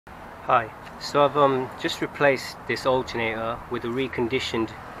Hi, so I've just replaced this alternator with a reconditioned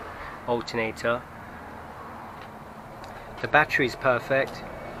alternator. The battery is perfect.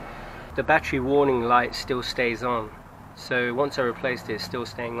 The battery warning light still stays on, so once I replaced it, it's still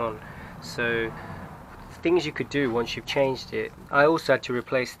staying on. So things you could do once you've changed it. I also had to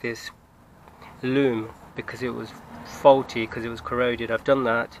replace this loom because it was faulty, because it was corroded. I've done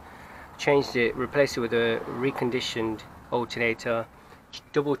that, changed it, replaced it with a reconditioned alternator,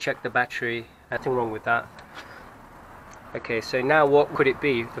 double check the battery, nothing wrong with that. Okay, so now what could it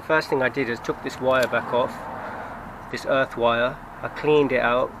be? The first thing I did is took this wire back off, this earth wire. I cleaned it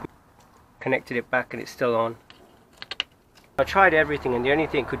out, connected it back, and it's still on. I tried everything, and the only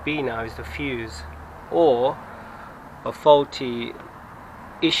thing it could be now is the fuse or a faulty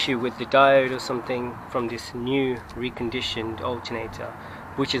issue with the diode or something from this new reconditioned alternator,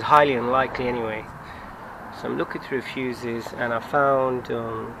 which is highly unlikely anyway. So I'm looking through fuses and I found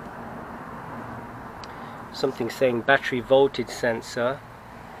something saying battery voltage sensor,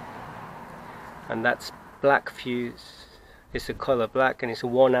 and that's black fuse. It's a color black and it's a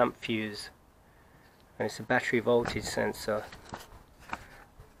 1 amp fuse, and it's a battery voltage sensor.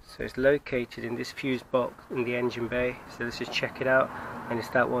 So it's located in this fuse box in the engine bay. So let's just check it out, and it's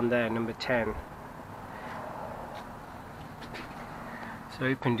that one there, number 10. So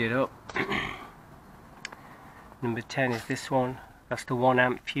opened it up. Number 10 is this one. That's the 1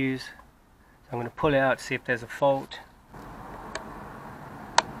 amp fuse. So I'm going to pull it out to see if there's a fault.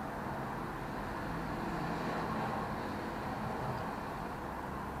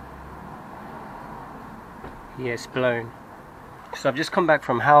 Yeah, it's blown. So I've just come back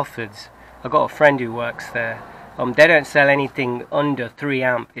from Halfords. I've got a friend who works there. They don't sell anything under 3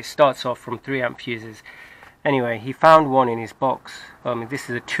 amp. It starts off from 3 amp fuses. Anyway, he found one in his box. This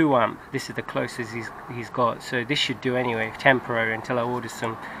is a 2 amp. This is the closest he's got. So this should do anyway, temporary, until I order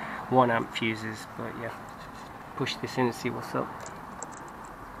some 1 amp fuses. But yeah, push this in and see what's up.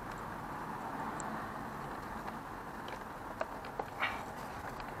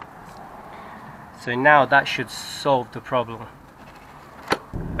 So now that should solve the problem.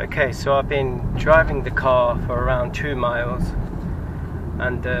 Okay, so I've been driving the car for around 2 miles,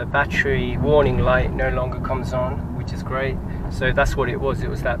 and the battery warning light no longer comes on, which is great. So that's what it was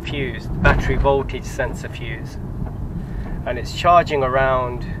that fuse, the battery voltage sensor fuse. And it's charging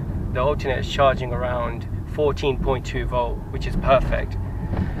around, the alternator is charging around 14.2 volt, which is perfect.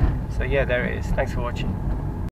 So yeah, there it is. Thanks for watching.